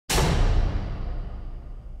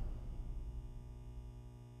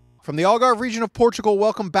From the Algarve region of Portugal,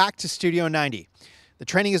 welcome back to Studio 90. The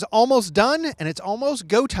training is almost done, and it's almost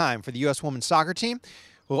go time for the U.S. women's soccer team.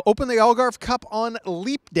 We'll open the Algarve Cup on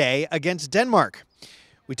Leap Day against Denmark.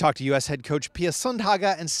 We talked to U.S. head coach Pia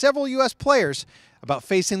Sundhage and several U.S. players about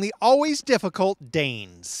facing the always difficult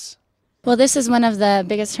Danes. Well, this is one of the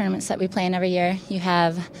biggest tournaments that we play in every year. You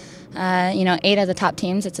have 8 of the top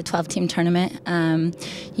teams. It's a 12-team tournament.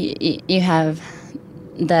 You have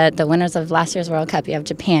the winners of last year's World Cup. You have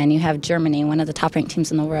Japan, you have Germany, one of the top-ranked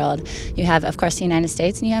teams in the world. You have, of course, the United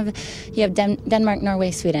States, and you have Denmark,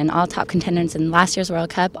 Norway, Sweden, all top contenders in last year's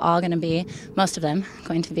World Cup, all going to be, most of them,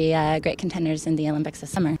 going to be great contenders in the Olympics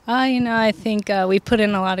this summer. I think we put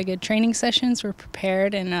in a lot of good training sessions. We're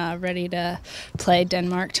prepared and ready to play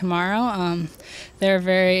Denmark tomorrow. They're a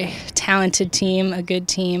very talented team, a good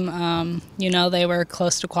team. They were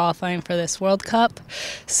close to qualifying for this World Cup.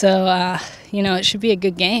 So, it should be a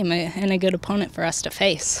good game and a good opponent for us to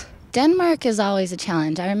face. Denmark is always a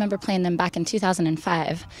challenge. I remember playing them back in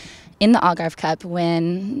 2005 in the Algarve Cup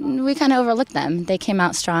when we kind of overlooked them. They came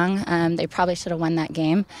out strong. They probably should have won that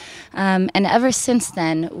game. And ever since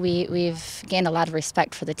then, we've gained a lot of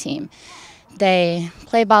respect for the team. They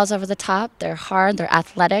play balls over the top, they're hard, they're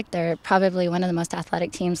athletic, they're probably one of the most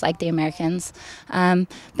athletic teams like the Americans.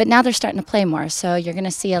 But now they're starting to play more, so you're going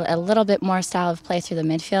to see a little bit more style of play through the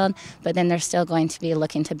midfield, but then they're still going to be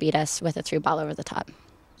looking to beat us with a through ball over the top.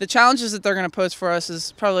 The challenges that they're going to pose for us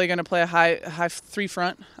is probably going to play a high three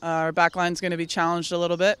front. Our back line is going to be challenged a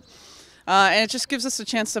little bit. And it just gives us a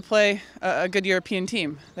chance to play a good European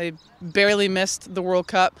team. They barely missed the World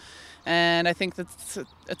Cup. And I think that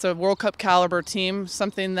it's a World Cup caliber team,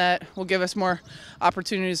 something that will give us more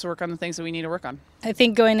opportunities to work on the things that we need to work on. I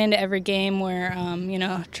think going into every game we're,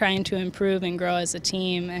 trying to improve and grow as a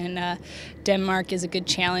team, and Denmark is a good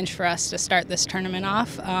challenge for us to start this tournament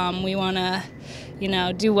off. We want to,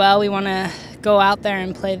 do well. We want to go out there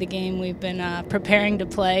and play the game we've been preparing to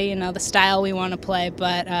play, the style we want to play,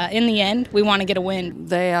 but in the end, we want to get a win.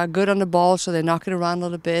 They are good on the ball, so they knock it around a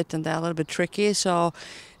little bit, and they're a little bit tricky, so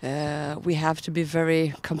we have to be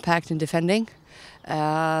very compact in defending.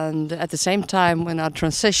 And at the same time, when our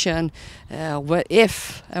transition,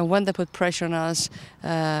 if and when they put pressure on us,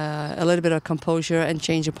 a little bit of composure and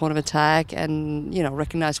change the point of attack, and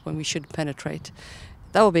recognize when we should penetrate.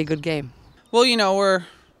 That will be a good game. Well, we're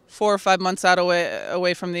 4 or 5 months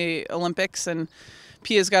away from the Olympics, and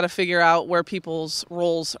Pia's got to figure out where people's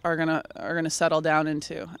roles are gonna settle down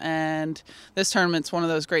into. And this tournament's one of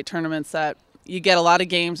those great tournaments that you get a lot of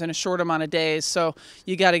games in a short amount of days, so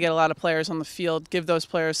you got to get a lot of players on the field, give those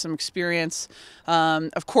players some experience.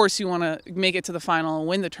 Of course, you want to make it to the final and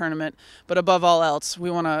win the tournament, but above all else,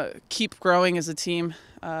 we want to keep growing as a team,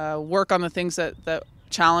 work on the things that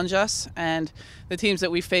challenge us, and the teams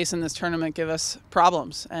that we face in this tournament give us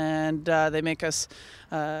problems, and they make us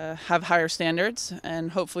have higher standards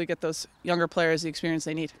and hopefully get those younger players the experience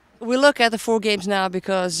they need. We look at the 4 games now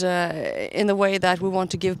because in the way that we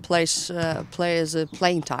want to give players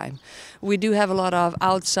playing time. We do have a lot of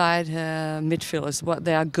outside midfielders.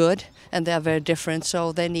 They are good and they are very different,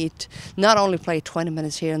 so they need not only play 20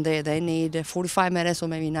 minutes here and there, they need 45 minutes or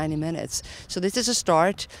maybe 90 minutes. So this is a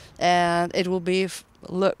start, and it will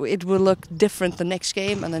look different the next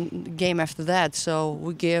game and the game after that. So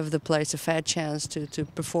we give the players a fair chance to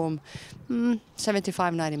perform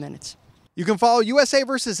 75-90 minutes. You can follow USA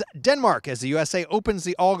versus Denmark as the USA opens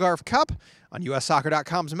the Algarve Cup on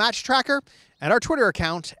USsoccer.com's match tracker and our Twitter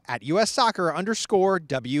account at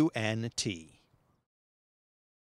USsoccer_WNT.